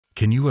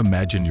Can you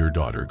imagine your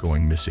daughter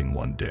going missing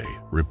one day,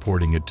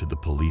 reporting it to the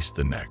police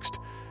the next,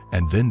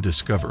 and then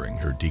discovering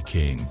her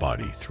decaying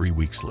body 3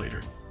 weeks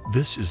later?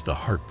 This is the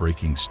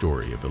heartbreaking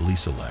story of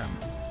Elisa Lam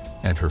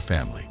and her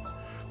family,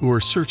 who are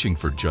searching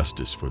for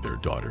justice for their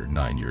daughter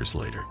 9 years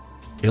later.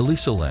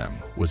 Elisa Lam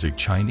was a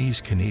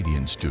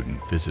Chinese-Canadian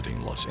student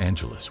visiting Los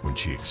Angeles when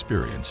she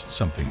experienced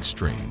something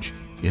strange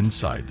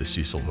inside the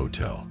Cecil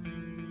Hotel.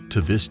 To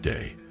this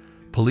day,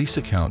 police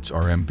accounts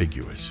are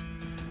ambiguous,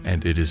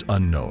 and it is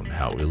unknown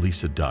how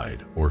Elisa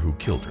died or who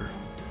killed her.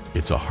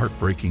 It's a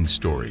heartbreaking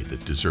story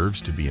that deserves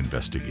to be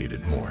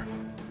investigated more.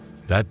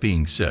 That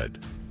being said,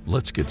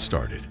 let's get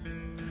started.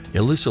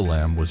 Elisa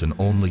Lam was an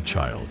only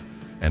child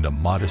and a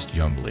modest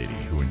young lady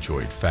who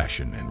enjoyed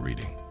fashion and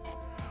reading.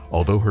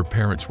 Although her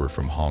parents were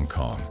from Hong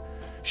Kong,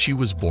 she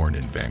was born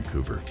in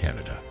Vancouver,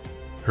 Canada.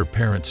 Her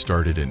parents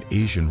started an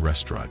Asian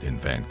restaurant in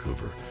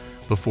Vancouver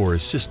before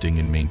assisting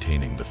in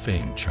maintaining the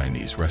famed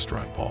Chinese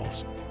restaurant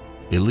Paul's.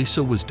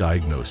 Elisa was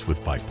diagnosed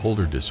with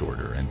bipolar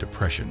disorder and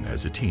depression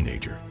as a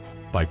teenager.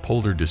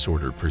 Bipolar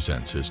disorder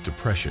presents as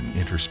depression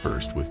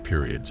interspersed with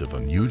periods of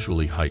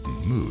unusually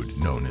heightened mood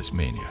known as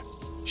mania.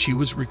 She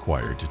was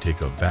required to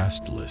take a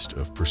vast list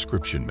of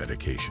prescription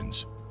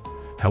medications.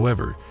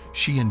 However,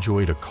 she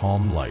enjoyed a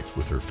calm life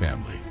with her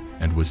family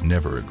and was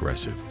never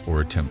aggressive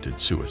or attempted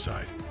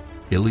suicide.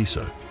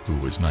 Elisa, who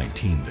was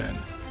 19 then,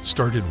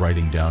 started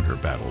writing down her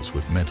battles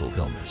with mental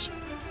illness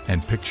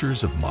and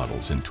pictures of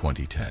models in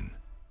 2010.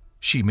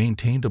 She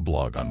maintained a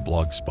blog on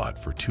Blogspot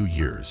for 2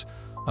 years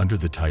under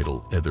the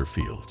title Other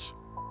Fields.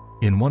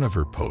 In one of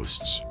her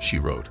posts, she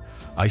wrote,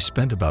 "I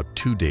spent about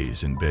 2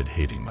 days in bed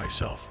hating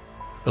myself."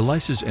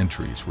 Elisa's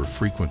entries were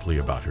frequently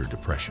about her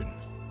depression.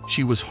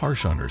 She was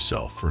harsh on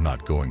herself for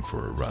not going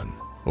for a run,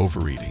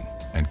 overeating,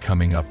 and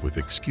coming up with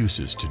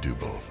excuses to do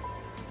both.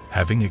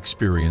 Having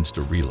experienced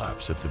a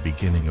relapse at the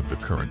beginning of the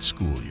current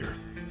school year,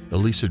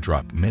 Elisa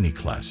dropped many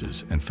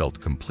classes and felt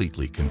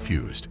completely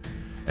confused,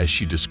 as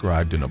she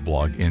described in a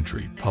blog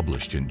entry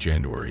published in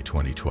January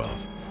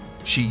 2012.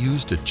 She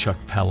used a Chuck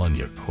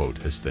Palahniuk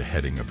quote as the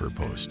heading of her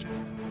post.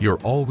 "You're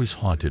always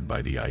haunted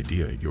by the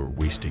idea you're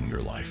wasting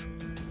your life."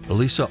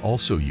 Elisa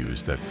also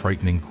used that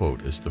frightening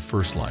quote as the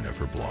first line of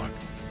her blog.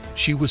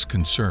 She was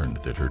concerned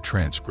that her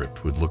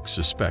transcript would look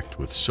suspect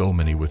with so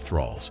many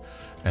withdrawals,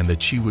 and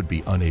that she would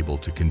be unable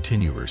to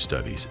continue her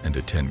studies and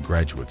attend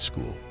graduate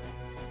school.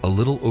 A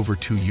little over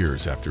 2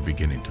 years after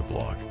beginning to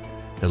blog,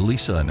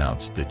 Elisa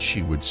announced that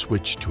she would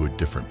switch to a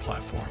different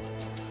platform,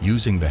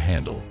 using the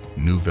handle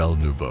Nouvelle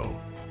Nouveau.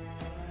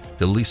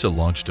 Elisa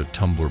launched a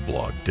Tumblr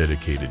blog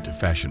dedicated to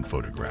fashion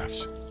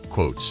photographs,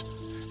 quotes,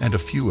 and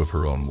a few of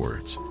her own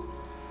words.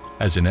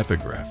 As an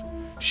epigraph,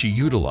 she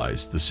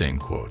utilized the same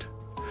quote.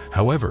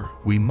 However,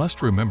 we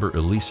must remember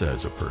Elisa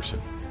as a person,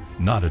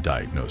 not a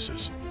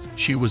diagnosis.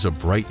 She was a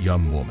bright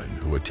young woman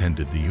who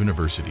attended the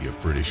University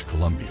of British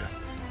Columbia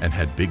and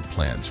had big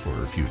plans for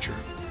her future.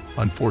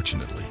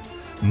 Unfortunately,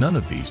 none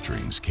of these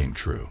dreams came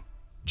true.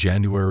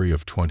 January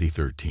of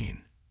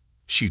 2013.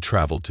 She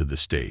traveled to the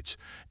States,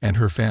 and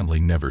her family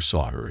never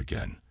saw her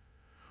again.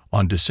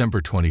 On December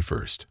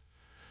 21st,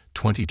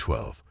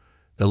 2012,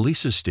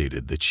 Elisa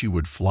stated that she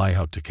would fly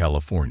out to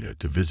California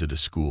to visit a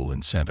school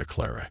in Santa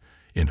Clara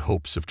in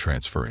hopes of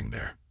transferring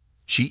there.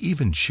 She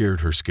even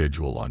shared her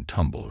schedule on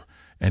Tumblr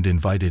and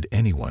invited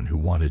anyone who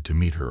wanted to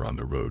meet her on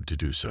the road to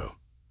do so.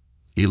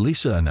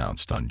 Elisa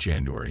announced on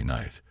January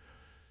 9th,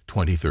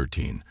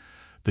 2013,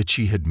 that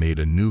she had made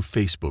a new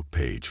Facebook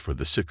page for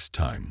the 6th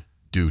time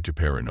due to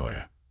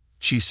paranoia.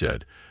 She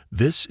said,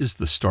 "This is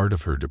the start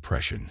of her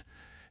depression,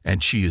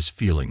 and she is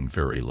feeling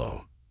very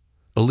low."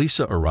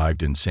 Elisa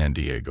arrived in San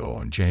Diego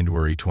on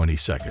January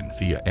 22nd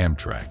via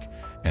Amtrak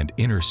and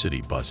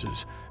inner-city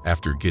buses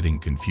after getting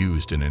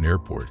confused in an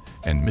airport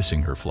and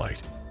missing her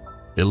flight.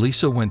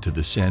 Elisa went to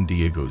the San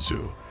Diego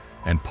Zoo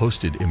and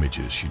posted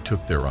images she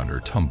took there on her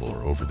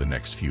Tumblr over the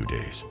next few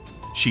days.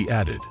 She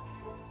added,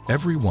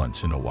 "Every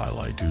once in a while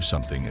I do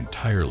something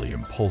entirely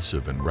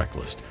impulsive and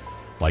reckless,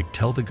 like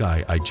tell the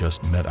guy I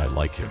just met I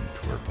like him,"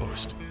 to her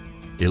post.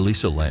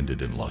 Elisa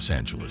landed in Los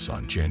Angeles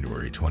on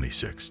January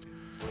 26th.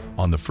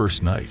 On the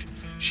first night,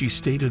 she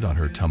stated on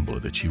her Tumblr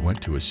that she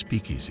went to a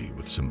speakeasy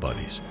with some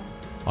buddies.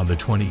 On the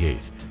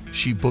 28th,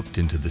 she booked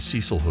into the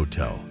Cecil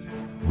Hotel,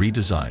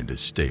 redesigned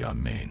as Stay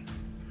on Main.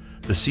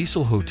 The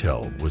Cecil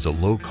Hotel was a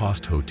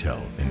low-cost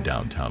hotel in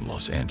downtown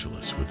Los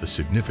Angeles with a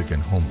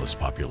significant homeless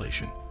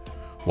population.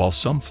 While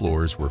some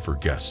floors were for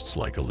guests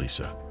like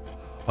Elisa,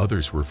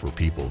 others were for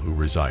people who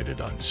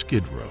resided on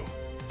Skid Row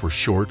for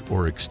short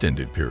or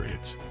extended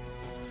periods.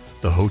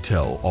 The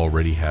hotel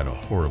already had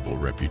a horrible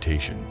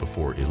reputation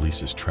before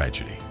Elisa's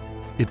tragedy.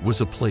 It was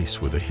a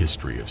place with a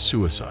history of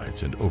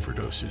suicides and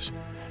overdoses,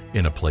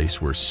 in a place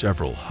where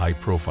several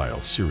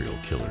high-profile serial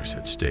killers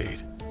had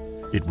stayed.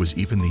 It was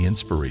even the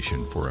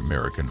inspiration for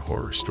American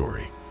Horror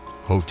Story,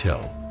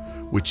 Hotel,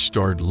 which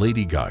starred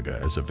Lady Gaga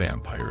as a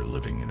vampire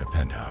living in a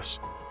penthouse.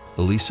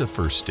 Elisa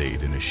first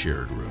stayed in a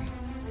shared room.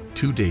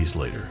 2 days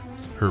later,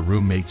 her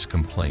roommates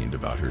complained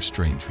about her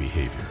strange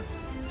behavior,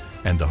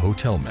 and the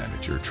hotel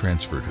manager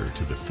transferred her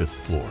to the 5th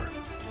floor.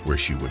 where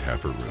she would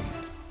have her room.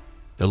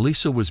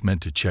 Elisa was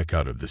meant to check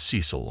out of the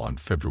Cecil on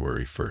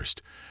February 1st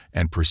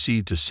and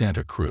proceed to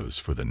Santa Cruz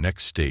for the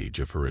next stage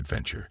of her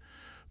adventure,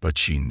 but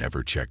she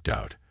never checked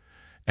out,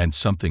 and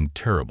something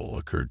terrible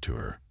occurred to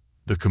her.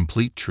 The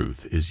complete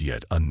truth is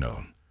yet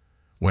unknown.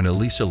 When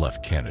Elisa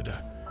left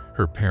Canada,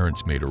 her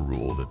parents made a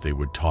rule that they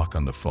would talk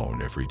on the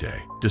phone every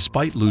day.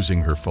 Despite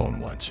losing her phone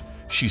once,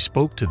 she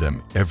spoke to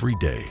them every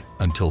day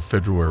until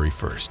February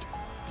 1st.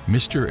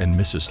 Mr. and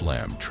Mrs.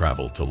 Lam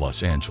traveled to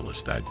Los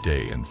Angeles that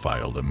day and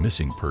filed a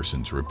missing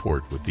persons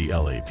report with the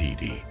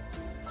LAPD.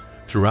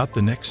 Throughout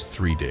the next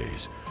 3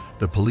 days,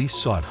 the police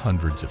sought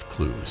hundreds of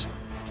clues,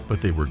 but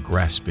they were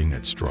grasping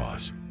at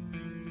straws.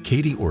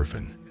 Katie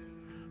Orphan,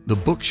 the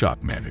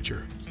bookshop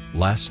manager,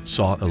 last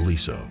saw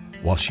Elisa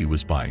while she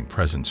was buying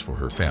presents for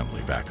her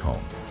family back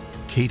home.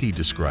 Katie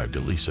described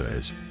Elisa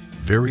as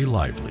very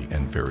lively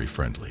and very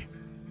friendly.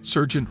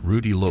 Sergeant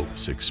Rudy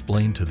Lopes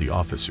explained to the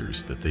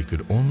officers that they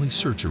could only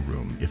search a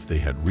room if they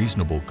had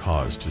reasonable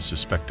cause to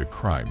suspect a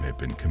crime had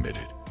been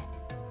committed.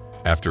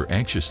 After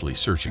anxiously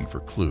searching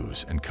for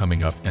clues and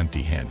coming up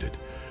empty-handed,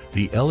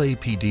 the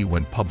LAPD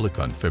went public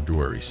on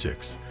February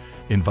 6th,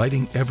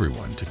 inviting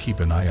everyone to keep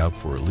an eye out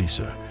for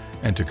Elisa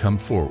and to come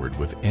forward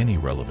with any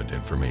relevant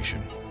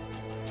information.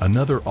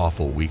 Another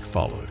awful week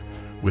followed,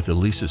 with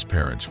Elisa's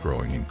parents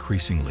growing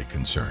increasingly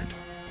concerned,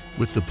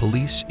 with the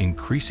police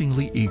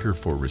increasingly eager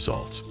for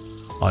results.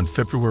 On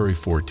February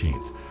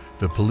 14th,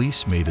 the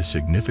police made a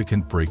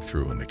significant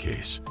breakthrough in the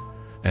case: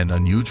 an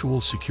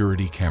unusual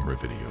security camera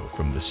video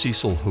from the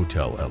Cecil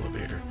Hotel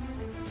elevator.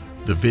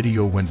 The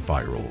video went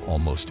viral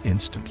almost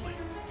instantly.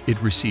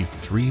 It received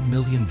 3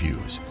 million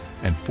views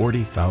and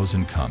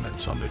 40,000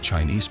 comments on the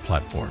Chinese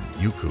platform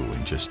Youku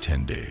in just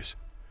 10 days.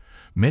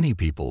 Many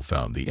people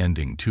found the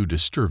ending too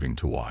disturbing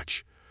to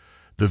watch.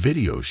 The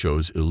video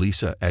shows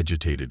Elisa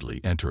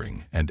agitatedly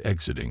entering and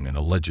exiting an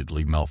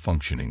allegedly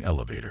malfunctioning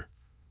elevator.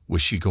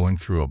 Was she going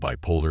through a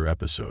bipolar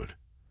episode?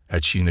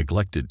 Had she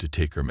neglected to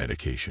take her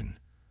medication?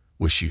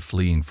 Was she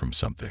fleeing from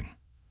something?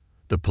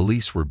 The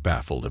police were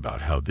baffled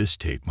about how this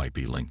tape might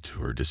be linked to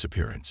her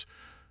disappearance,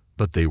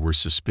 but they were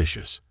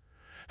suspicious.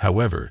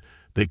 However,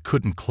 they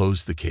couldn't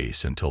close the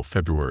case until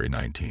February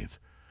 19th.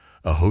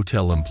 A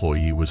hotel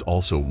employee was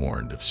also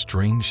warned of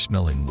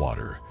strange-smelling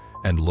water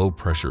and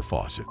low-pressure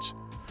faucets,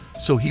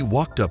 so he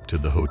walked up to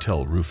the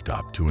hotel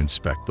rooftop to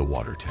inspect the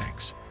water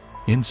tanks.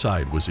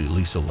 Inside was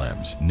Elisa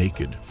Lam's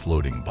naked,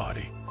 floating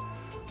body.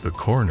 The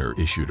coroner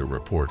issued a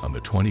report on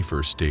the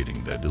 21st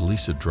stating that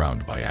Elisa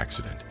drowned by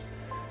accident,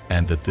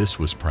 and that this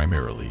was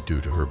primarily due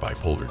to her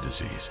bipolar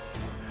disease.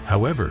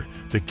 However,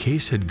 the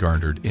case had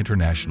garnered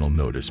international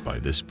notice by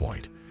this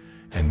point,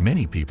 and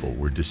many people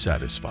were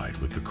dissatisfied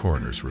with the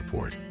coroner's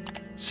report,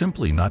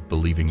 simply not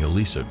believing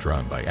Elisa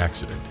drowned by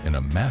accident in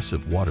a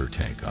massive water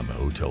tank on the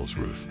hotel's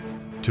roof.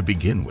 To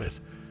begin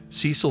with,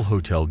 Cecil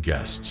Hotel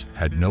guests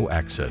had no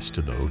access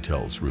to the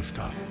hotel's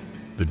rooftop.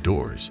 The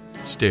doors,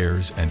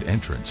 stairs, and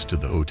entrance to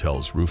the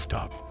hotel's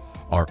rooftop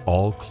are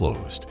all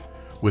closed,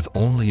 with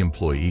only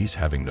employees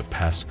having the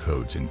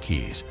passcodes and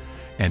keys,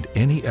 and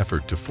any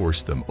effort to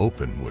force them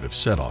open would have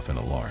set off an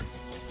alarm.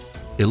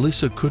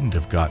 Elisa couldn't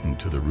have gotten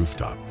to the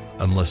rooftop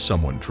unless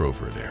someone drove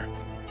her there.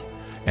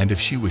 And if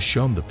she was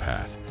shown the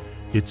path,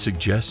 it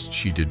suggests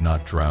she did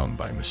not drown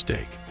by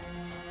mistake.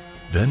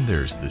 Then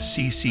there's the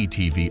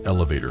CCTV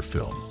elevator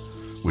film,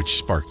 which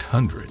sparked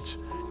hundreds,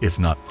 if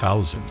not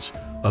thousands,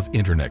 of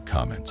internet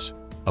comments.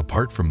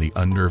 Apart from the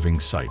unnerving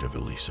sight of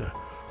Elisa,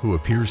 who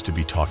appears to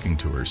be talking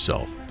to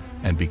herself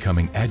and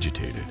becoming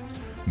agitated,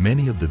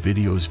 many of the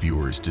video's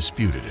viewers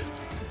disputed it,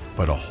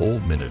 but a whole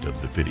minute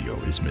of the video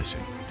is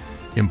missing,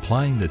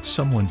 implying that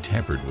someone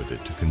tampered with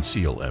it to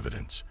conceal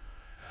evidence.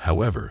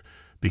 However,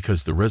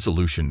 because the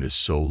resolution is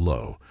so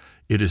low,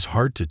 it is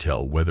hard to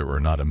tell whether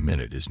or not a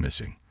minute is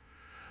missing.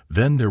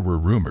 Then there were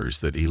rumors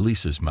that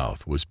Elisa's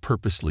mouth was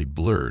purposely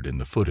blurred in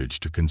the footage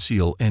to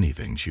conceal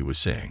anything she was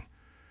saying.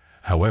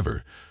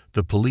 However,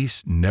 the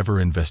police never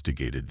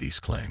investigated these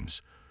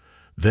claims.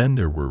 Then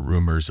there were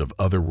rumors of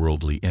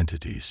otherworldly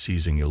entities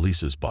seizing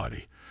Elisa's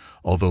body,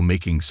 although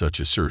making such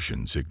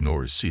assertions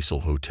ignores Cecil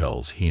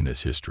Hotel's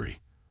heinous history.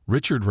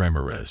 Richard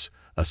Ramirez,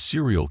 a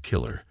serial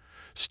killer,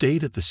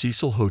 stayed at the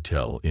Cecil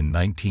Hotel in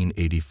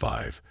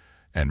 1985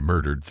 and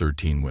murdered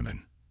 13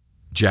 women.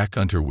 Jack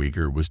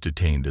Unterweger was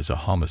detained as a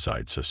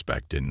homicide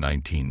suspect in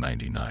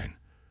 1999.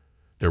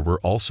 There were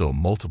also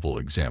multiple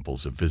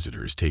examples of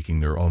visitors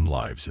taking their own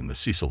lives in the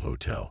Cecil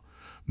Hotel,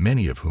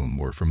 many of whom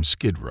were from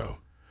Skid Row,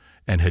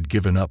 and had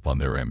given up on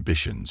their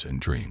ambitions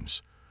and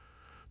dreams.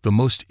 The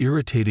most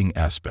irritating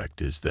aspect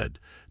is that,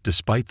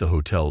 despite the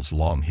hotel's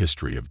long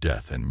history of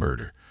death and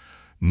murder,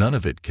 none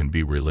of it can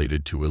be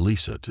related to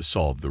Elisa to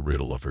solve the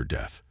riddle of her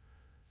death.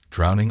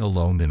 Drowning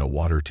alone in a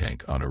water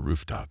tank on a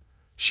rooftop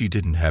she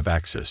didn't have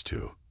access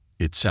to.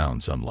 It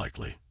sounds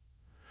unlikely.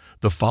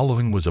 The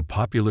following was a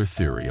popular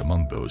theory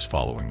among those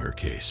following her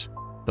case.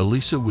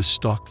 Elisa was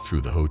stalked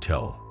through the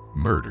hotel,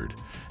 murdered,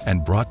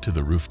 and brought to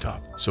the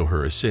rooftop so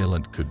her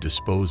assailant could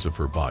dispose of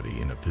her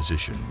body in a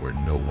position where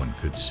no one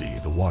could see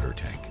the water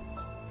tank.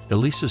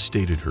 Elisa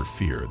stated her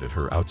fear that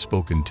her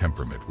outspoken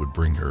temperament would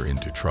bring her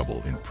into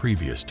trouble in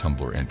previous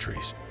Tumblr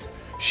entries.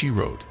 She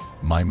wrote,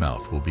 "My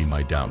mouth will be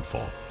my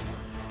downfall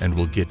and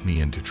will get me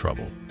into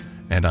trouble,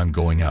 and I'm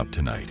going out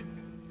tonight."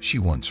 She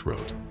once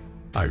wrote,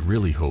 "I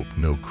really hope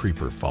no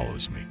creeper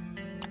follows me."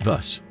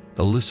 Thus,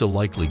 Elisa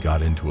likely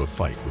got into a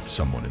fight with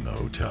someone in the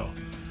hotel,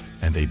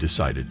 and they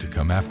decided to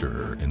come after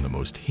her in the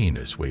most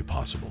heinous way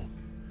possible.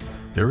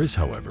 There is,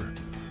 however,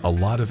 a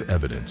lot of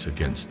evidence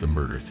against the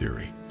murder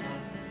theory.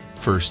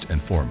 First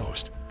and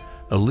foremost,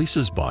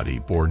 Elisa's body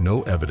bore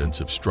no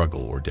evidence of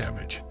struggle or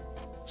damage.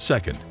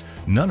 Second,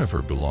 none of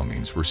her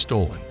belongings were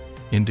stolen,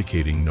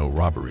 indicating no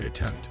robbery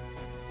attempt.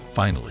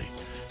 Finally,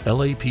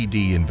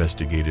 LAPD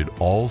investigated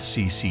all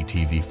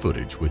CCTV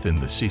footage within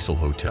the Cecil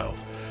Hotel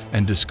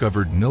and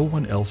discovered no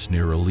one else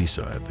near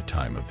Elisa at the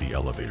time of the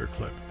elevator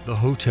clip. The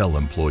hotel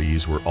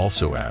employees were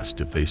also asked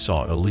if they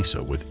saw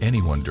Elisa with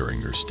anyone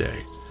during her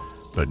stay,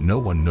 but no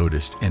one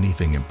noticed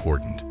anything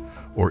important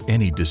or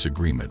any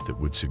disagreement that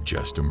would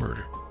suggest a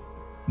murder.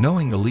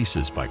 Knowing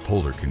Elisa's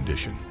bipolar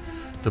condition,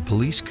 the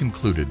police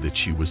concluded that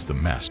she was the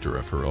master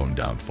of her own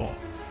downfall,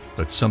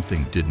 but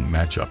something didn't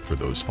match up for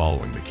those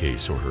following the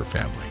case or her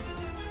family.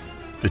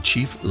 The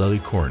chief Lely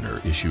coroner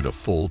issued a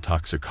full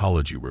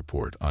toxicology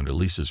report on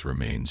Elisa's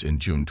remains in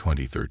June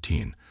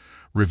 2013,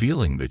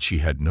 revealing that she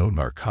had no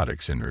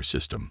narcotics in her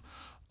system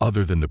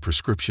other than the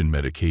prescription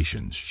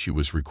medications she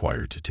was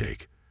required to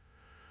take.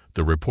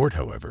 The report,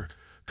 however,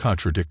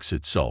 contradicts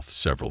itself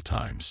several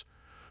times.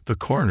 The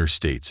coroner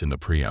states in the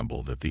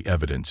preamble that the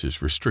evidence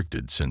is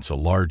restricted since a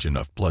large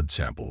enough blood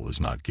sample was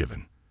not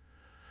given.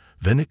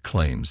 Then it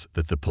claims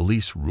that the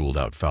police ruled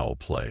out foul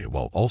play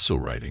while also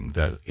writing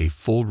that a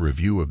full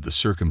review of the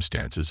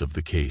circumstances of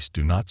the case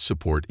do not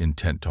support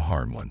intent to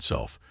harm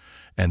oneself,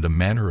 and the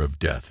manner of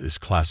death is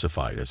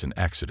classified as an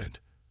accident.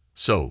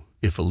 So,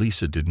 if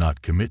Elisa did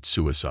not commit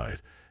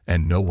suicide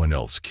and no one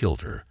else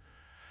killed her,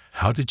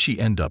 how did she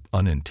end up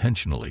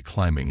unintentionally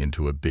climbing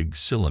into a big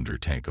cylinder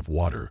tank of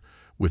water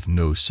with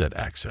no set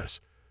access,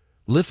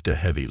 lift a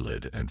heavy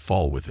lid and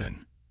fall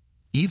within?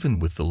 Even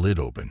with the lid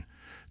open,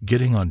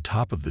 getting on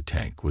top of the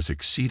tank was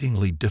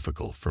exceedingly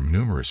difficult from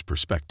numerous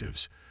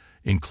perspectives,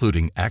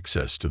 including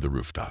access to the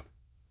rooftop.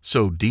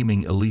 So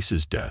deeming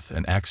Elisa's death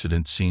an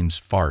accident seems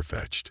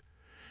far-fetched.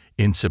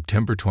 In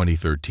September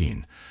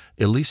 2013,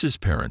 Elisa's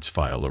parents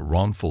filed a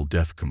wrongful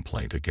death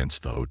complaint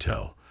against the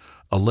hotel,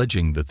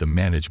 alleging that the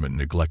management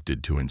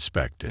neglected to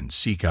inspect and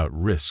seek out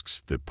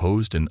risks that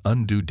posed an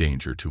undue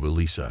danger to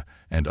Elisa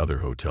and other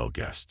hotel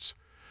guests.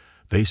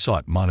 They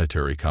sought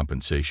monetary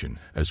compensation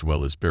as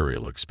well as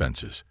burial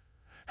expenses.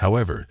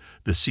 However,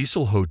 the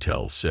Cecil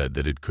Hotel said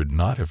that it could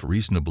not have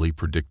reasonably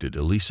predicted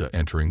Elisa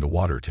entering the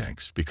water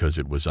tanks because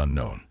it was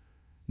unknown.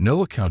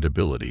 No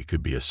accountability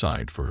could be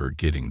assigned for her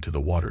getting to the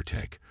water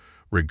tank,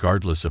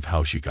 regardless of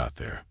how she got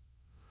there.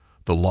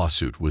 The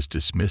lawsuit was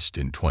dismissed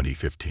in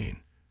 2015.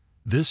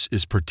 This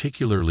is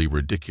particularly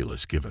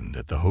ridiculous given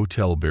that the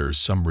hotel bears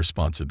some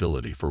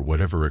responsibility for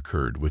whatever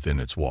occurred within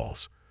its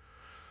walls.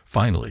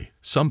 Finally,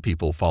 some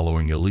people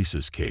following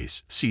Elisa's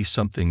case see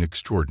something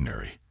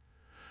extraordinary.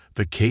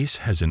 The case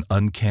has an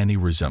uncanny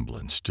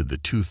resemblance to the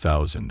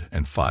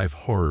 2005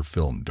 horror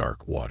film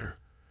Dark Water.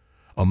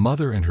 A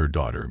mother and her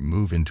daughter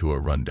move into a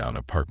rundown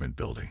apartment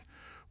building,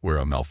 where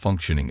a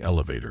malfunctioning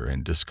elevator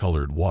and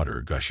discolored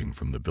water gushing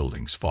from the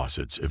building's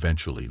faucets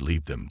eventually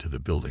lead them to the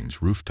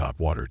building's rooftop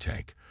water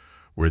tank,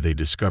 where they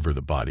discover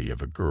the body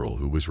of a girl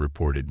who was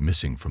reported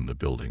missing from the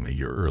building a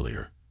year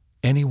earlier.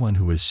 Anyone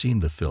who has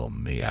seen the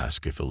film may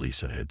ask if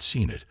Elisa had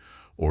seen it,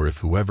 or if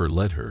whoever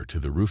led her to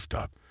the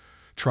rooftop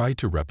tried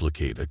to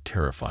replicate a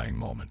terrifying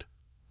moment.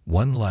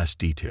 One last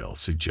detail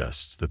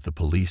suggests that the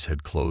police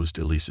had closed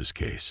Elisa's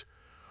case.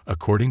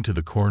 According to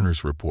the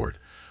coroner's report,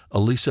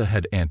 Elisa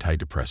had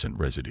antidepressant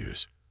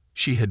residues.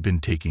 She had been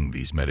taking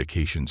these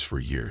medications for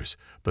years,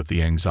 but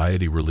the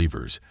anxiety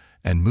relievers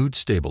and mood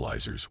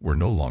stabilizers were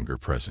no longer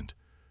present.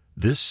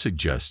 This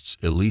suggests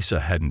Elisa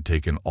hadn't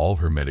taken all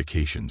her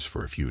medications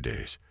for a few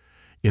days.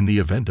 In the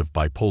event of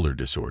bipolar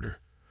disorder,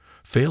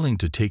 failing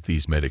to take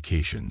these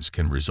medications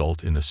can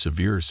result in a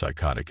severe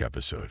psychotic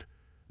episode.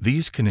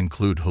 These can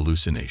include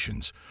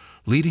hallucinations,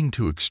 leading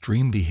to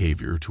extreme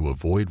behavior to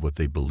avoid what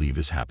they believe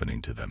is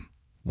happening to them.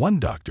 One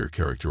doctor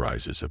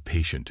characterizes a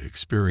patient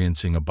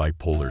experiencing a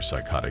bipolar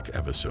psychotic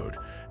episode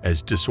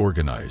as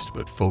disorganized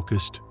but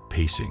focused,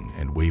 pacing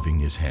and waving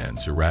his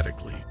hands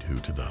erratically due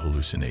to the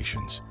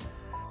hallucinations.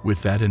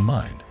 With that in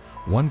mind,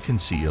 one can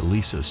see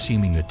Elisa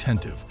seeming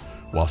attentive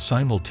while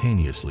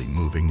simultaneously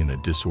moving in a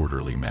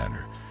disorderly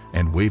manner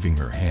and waving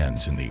her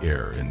hands in the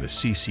air in the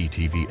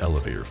CCTV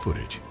elevator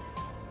footage.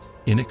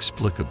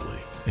 Inexplicably,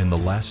 in the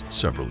last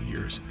several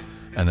years,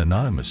 an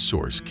anonymous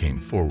source came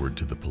forward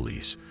to the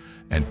police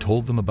and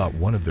told them about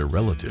one of their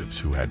relatives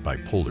who had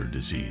bipolar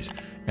disease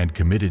and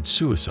committed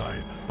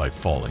suicide by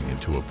falling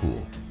into a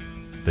pool.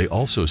 They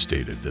also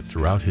stated that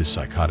throughout his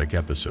psychotic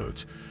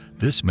episodes,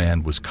 this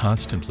man was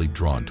constantly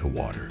drawn to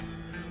water,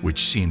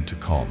 which seemed to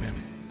calm him.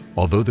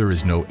 Although there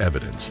is no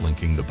evidence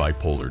linking the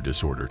bipolar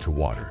disorder to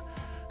water,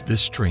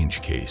 This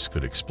strange case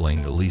could explain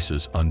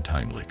Elisa's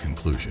untimely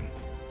conclusion.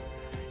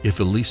 If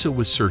Elisa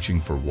was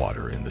searching for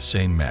water in the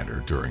same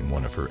manner during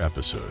one of her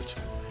episodes,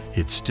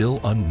 it's still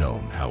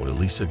unknown how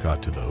Elisa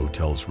got to the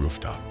hotel's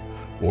rooftop,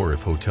 or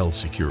if hotel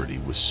security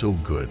was so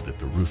good that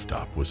the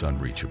rooftop was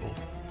unreachable.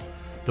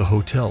 The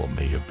hotel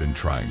may have been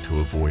trying to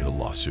avoid a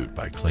lawsuit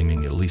by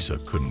claiming Elisa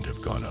couldn't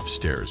have gone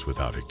upstairs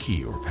without a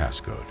key or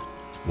passcode.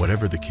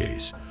 Whatever the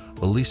case,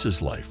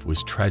 Elisa's life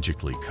was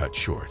tragically cut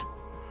short.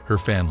 Her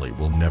family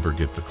will never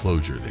get the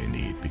closure they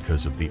need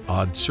because of the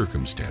odd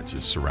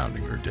circumstances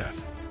surrounding her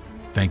death.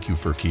 Thank you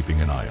for keeping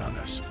an eye on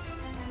us.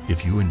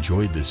 If you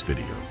enjoyed this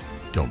video,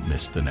 don't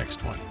miss the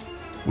next one,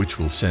 which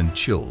will send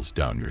chills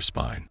down your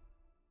spine.